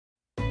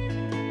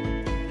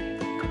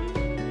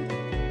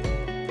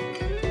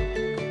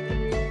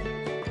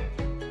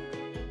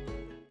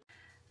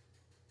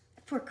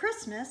For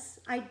Christmas,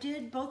 I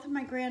did both of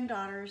my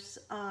granddaughters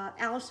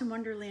Alice in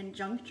Wonderland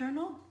junk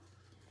journal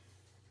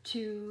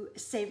to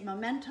save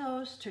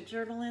mementos, to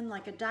journal in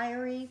like a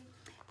diary,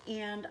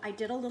 and I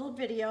did a little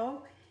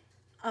video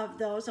of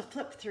those, a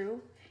flip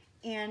through,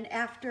 and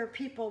after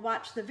people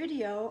watched the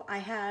video, I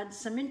had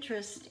some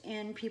interest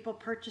in people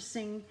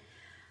purchasing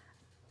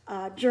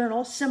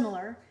journals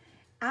similar.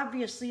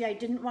 Obviously, I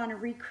didn't want to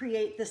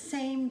recreate the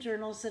same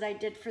journals that I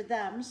did for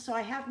them, so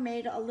I have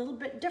made a little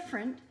bit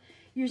different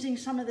using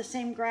some of the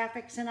same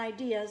graphics and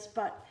ideas,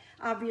 but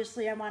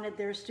obviously I wanted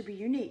theirs to be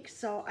unique.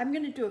 So I'm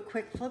going to do a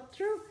quick flip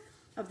through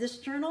of this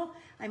journal.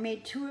 I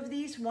made 2 of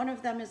these. One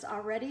of them is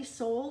already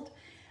sold.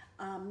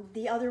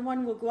 The other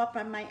one will go up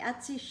on my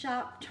Etsy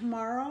shop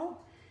tomorrow.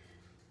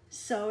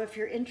 So if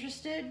you're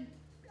interested,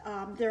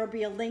 there will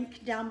be a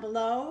link down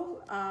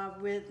below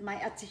with my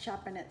Etsy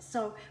shop in it.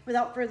 So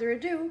without further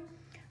ado,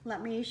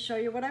 let me show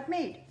you what I've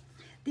made.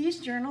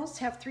 These journals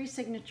have 3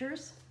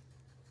 signatures.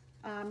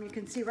 You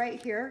can see right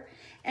here,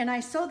 and I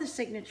sew the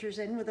signatures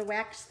in with a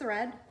wax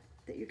thread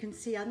that you can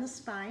see on the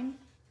spine.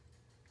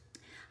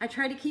 I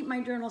try to keep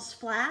my journals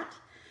flat,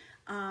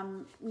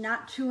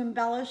 not too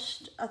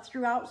embellished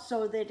throughout,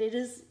 so that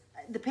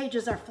the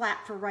pages are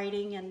flat for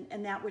writing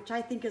and that, which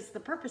I think is the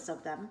purpose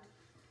of them.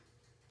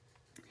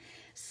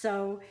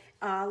 So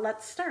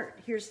let's start.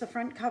 Here's the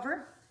front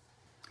cover.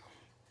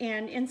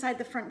 And inside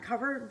the front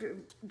cover,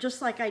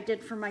 just like I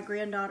did for my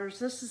granddaughters,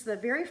 this is the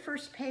very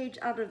first page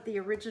out of the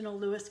original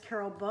Lewis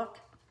Carroll book.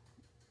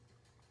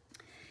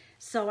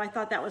 So I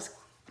thought that was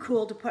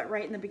cool to put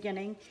right in the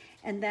beginning.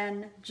 And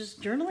then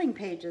just journaling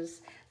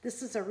pages.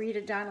 This is a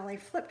Rita Donnelly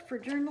flip for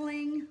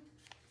journaling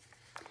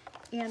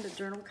and a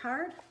journal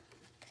card.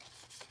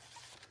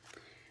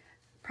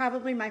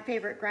 Probably my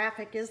favorite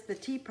graphic is the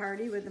tea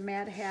party with the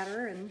Mad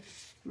Hatter and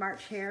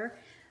March Hare.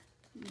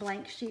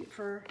 Blank sheet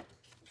for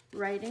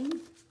writing.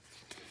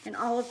 In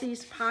all of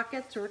these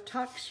pockets or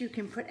tucks, you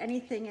can put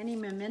anything, any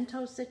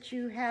mementos that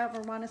you have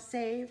or want to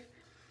save.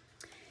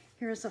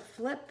 Here's a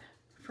flip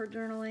for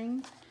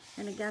journaling.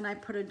 And again, I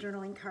put a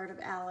journaling card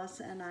of Alice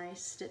and I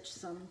stitched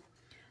some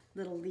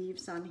little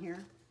leaves on here.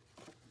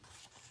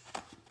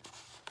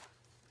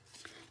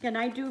 And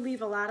I do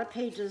leave a lot of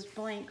pages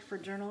blank for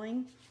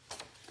journaling.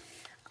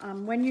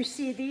 When you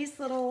see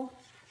these little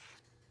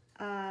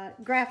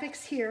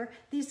graphics here,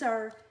 these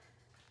are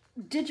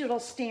digital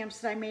stamps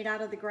that I made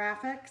out of the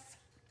graphics,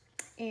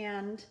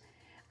 and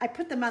I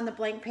put them on the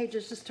blank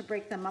pages just to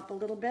break them up a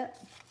little bit.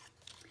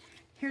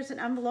 Here's an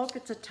envelope.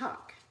 It's a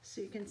tuck, so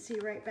you can see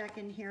right back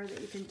in here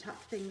that you can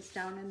tuck things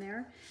down in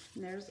there.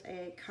 And there's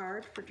a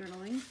card for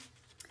journaling,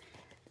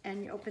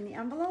 and you open the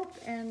envelope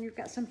and you've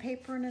got some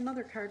paper and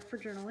another card for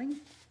journaling.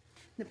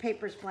 The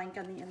paper's blank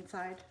on the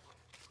inside.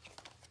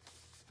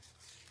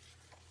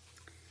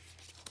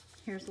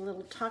 Here's a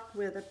little tuck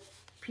with a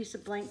piece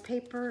of blank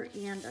paper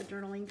and a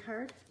journaling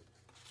card.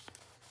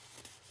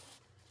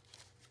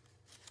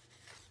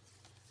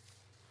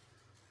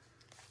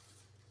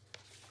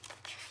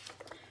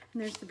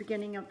 And there's the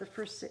beginning of the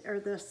first, or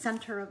the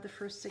center of the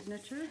first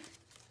signature.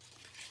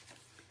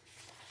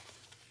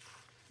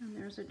 And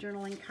there's a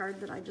journaling card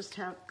that I just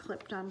have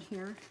clipped on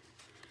here.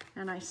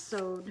 And I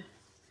sewed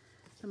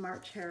the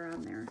March Hare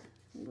on there,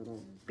 a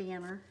little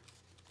banner.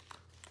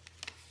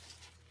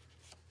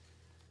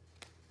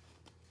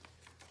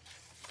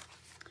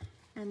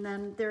 And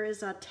then there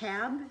is a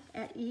tab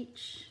at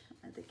each,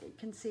 I think you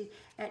can see,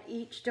 at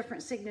each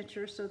different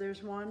signature. So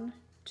there's 1,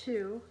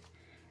 2,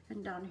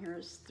 and down here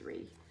is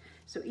 3.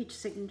 So each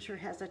signature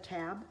has a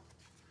tab.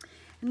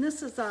 And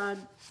this is a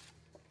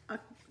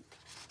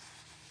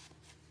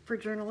for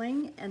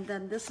journaling, and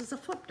then this is a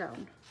flip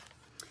down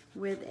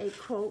with a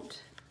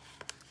quote,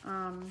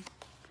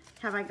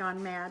 have I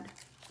gone mad?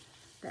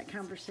 That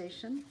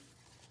conversation.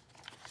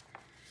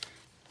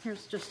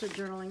 Here's just a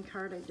journaling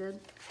card I did.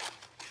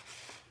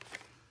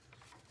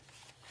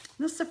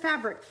 This is a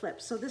fabric flip.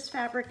 So this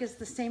fabric is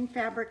the same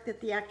fabric that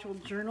the actual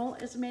journal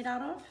is made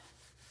out of.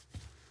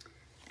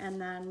 And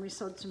then we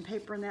sewed some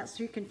paper in that,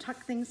 so you can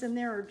tuck things in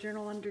there or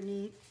journal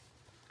underneath,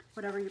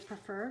 whatever you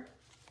prefer.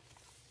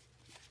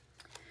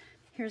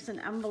 Here's an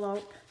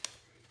envelope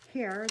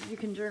here. You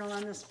can journal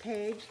on this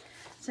page.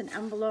 It's an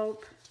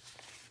envelope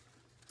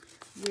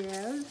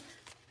with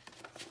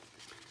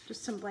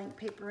just some blank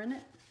paper in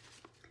it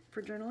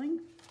for journaling.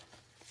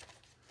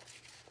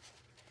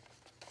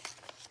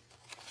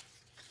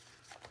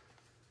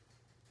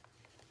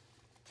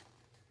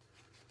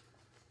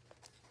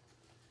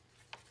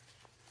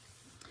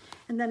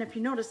 And then if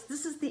you notice,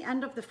 this is the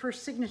end of the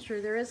first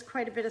signature. There is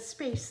quite a bit of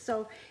space.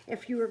 So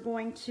if you were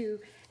going to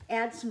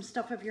add some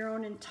stuff of your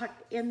own and tuck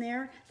in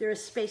there, there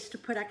is space to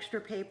put extra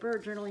paper or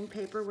journaling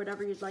paper,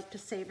 whatever you'd like to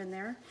save in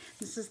there.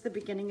 This is the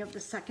beginning of the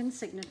second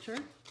signature.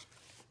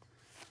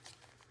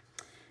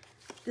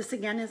 This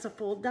again is a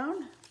fold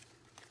down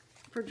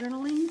for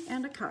journaling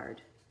and a card.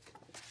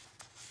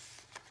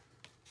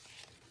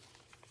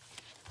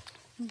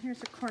 And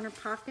here's a corner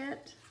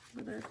pocket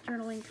with a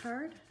journaling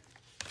card.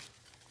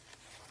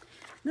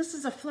 This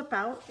is a flip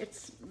out.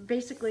 It's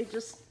basically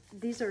just,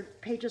 these are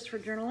pages for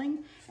journaling,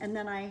 and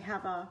then I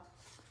have a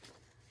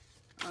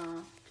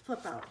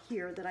flip out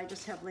here that I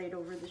just have laid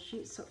over the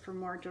sheet so for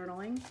more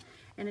journaling,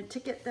 and a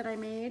ticket that I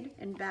made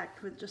and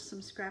backed with just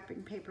some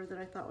scrapping paper that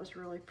I thought was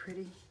really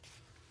pretty.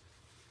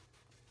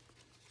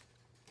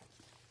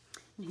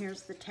 And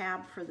here's the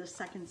tab for the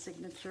second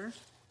signature.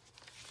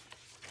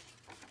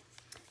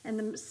 And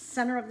the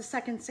center of the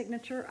second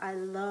signature, I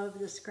love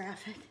this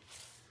graphic.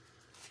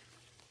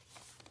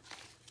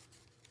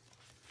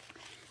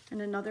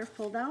 And another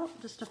fold out,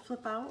 just a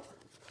flip out.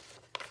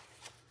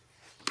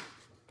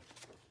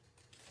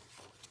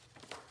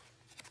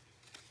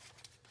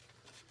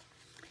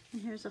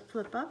 And here's a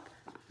flip up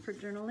for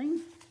journaling.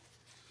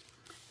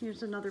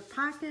 Here's another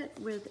pocket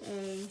with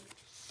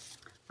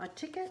a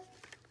ticket.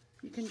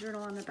 You can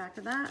journal on the back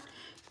of that.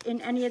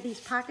 In any of these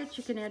pockets,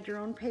 you can add your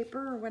own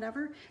paper or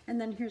whatever.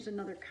 And then here's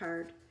another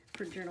card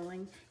for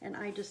journaling. And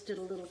I just did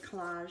a little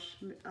collage,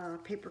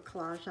 paper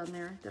collage on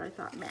there that I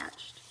thought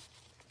matched.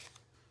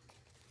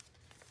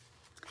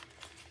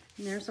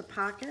 And there's a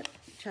pocket,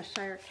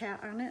 Cheshire Cat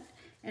on it,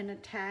 and a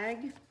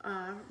tag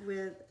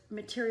with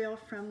material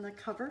from the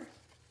cover.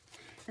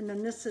 And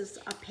then this is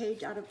a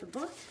page out of the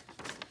book,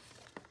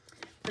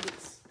 but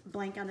it's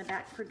blank on the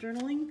back for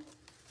journaling.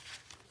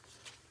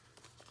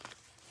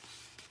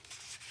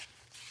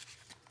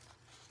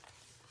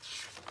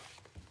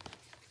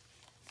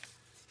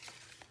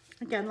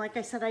 Again, like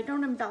I said, I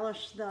don't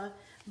embellish the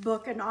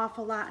book an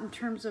awful lot in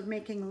terms of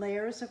making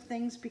layers of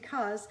things,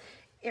 because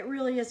it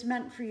really is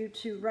meant for you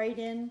to write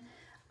in,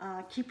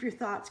 keep your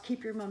thoughts,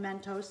 keep your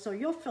mementos, so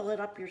you'll fill it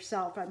up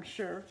yourself, I'm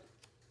sure.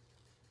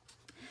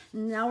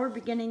 Now we're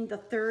beginning the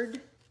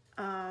third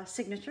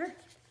signature.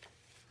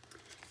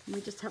 And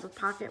we just have a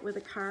pocket with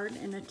a card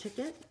and a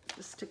ticket.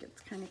 This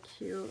ticket's kind of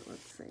cute.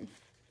 Let's see.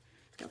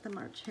 It's got the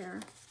March hare.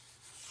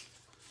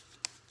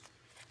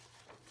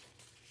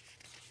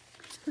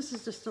 This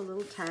is just a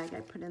little tag I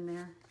put in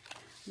there.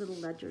 Little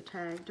ledger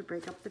tag to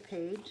break up the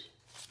page.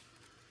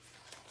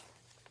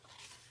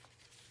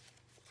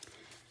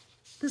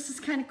 This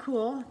is kind of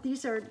cool.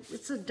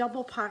 It's a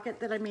double pocket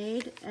that I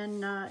made,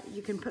 and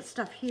you can put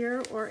stuff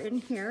here or in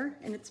here,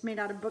 and it's made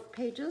out of book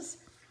pages.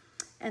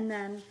 And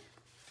then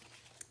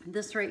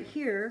this right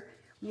here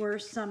were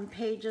some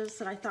pages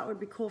that I thought would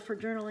be cool for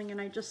journaling,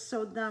 and I just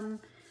sewed them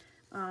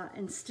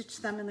and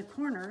stitched them in the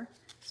corner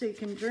so you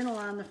can journal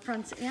on the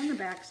fronts and the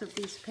backs of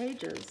these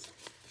pages.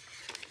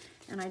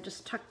 And I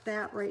just tucked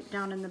that right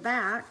down in the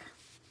back.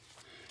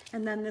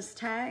 And then this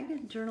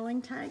tag,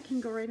 journaling tag, can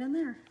go right in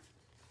there.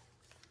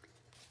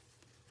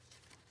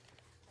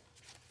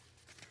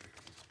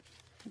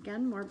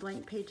 Again, more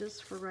blank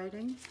pages for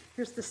writing.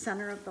 Here's the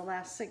center of the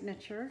last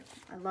signature.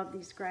 I love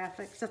these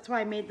graphics. That's why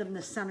I made them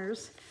the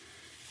centers.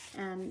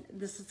 And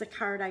this is a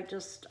card I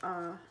just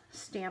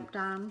stamped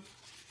on.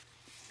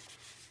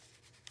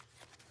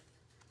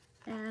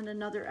 And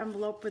another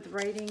envelope with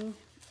writing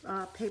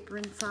paper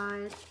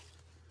inside.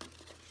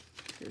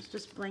 There's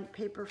just blank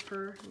paper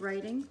for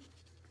writing.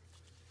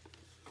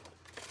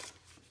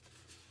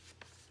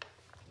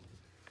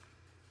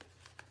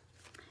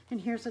 And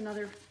here's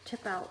another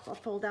tip out, a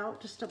fold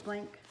out, just a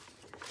blank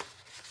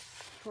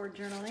for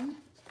journaling.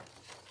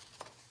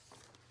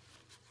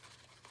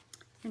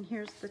 And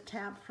here's the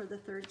tab for the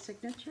third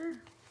signature.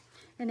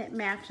 And it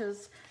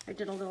matches, I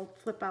did a little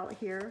flip out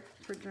here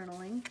for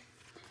journaling.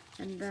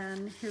 And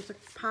then here's a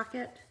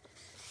pocket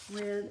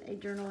with a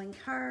journaling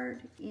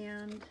card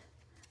and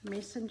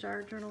mason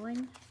jar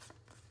journaling.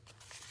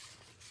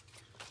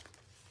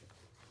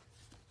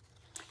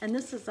 And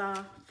this is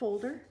a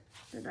folder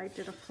that I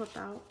did a flip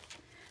out.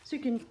 So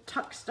you can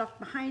tuck stuff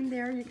behind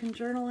there, you can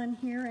journal in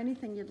here,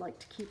 anything you'd like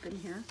to keep in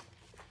here.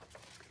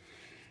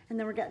 And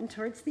then we're getting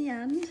towards the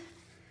end.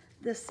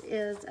 This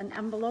is an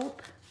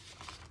envelope.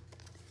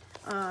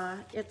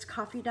 It's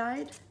coffee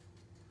dyed,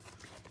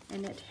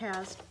 and it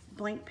has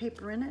blank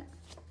paper in it,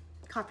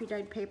 coffee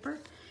dyed paper.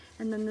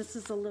 And then this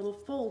is a little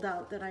fold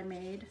out that I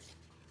made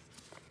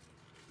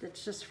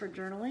that's just for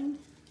journaling.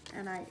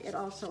 And it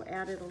also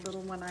added a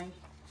little when I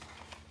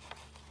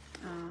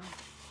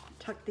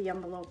tucked the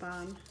envelope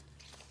on,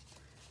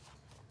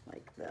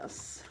 like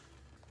this.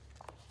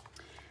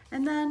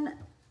 And then,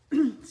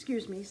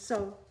 excuse me,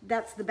 so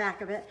that's the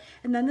back of it.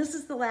 And then this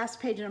is the last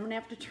page, and I'm gonna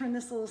have to turn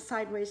this a little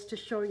sideways to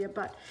show you,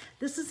 but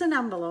this is an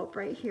envelope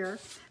right here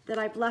that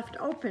I've left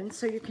open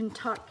so you can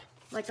tuck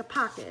like a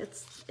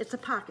pocket. It's a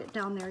pocket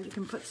down there you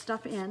can put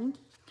stuff in,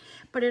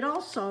 but it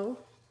also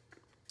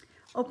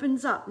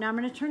opens up. Now I'm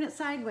gonna turn it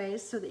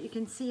sideways so that you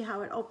can see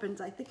how it opens.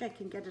 I think I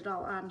can get it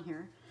all on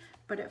here,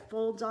 but it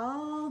folds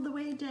all the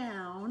way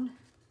down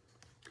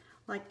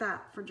like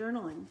that for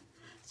journaling.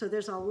 So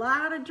there's a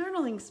lot of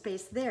journaling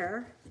space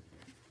there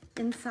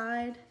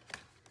inside.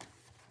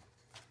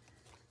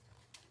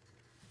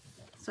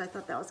 So I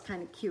thought that was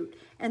kind of cute.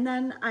 And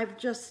then I've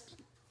just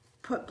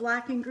put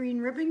black and green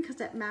ribbon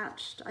because it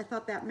matched. I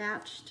thought that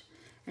matched.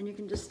 And you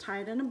can just tie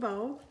it in a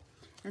bow.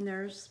 And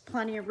there's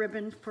plenty of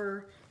ribbon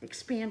for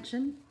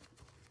expansion.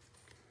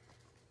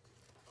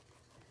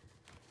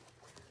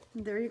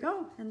 There you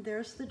go, and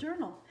there's the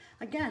journal.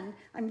 Again,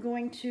 I'm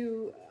going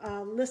to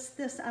list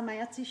this on my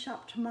Etsy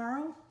shop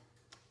tomorrow,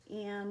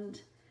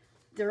 and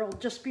there'll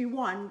just be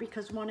one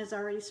because one is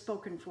already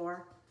spoken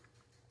for.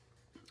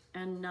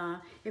 And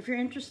if you're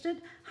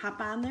interested, hop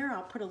on there.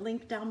 I'll put a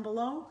link down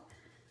below.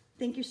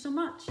 Thank you so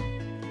much.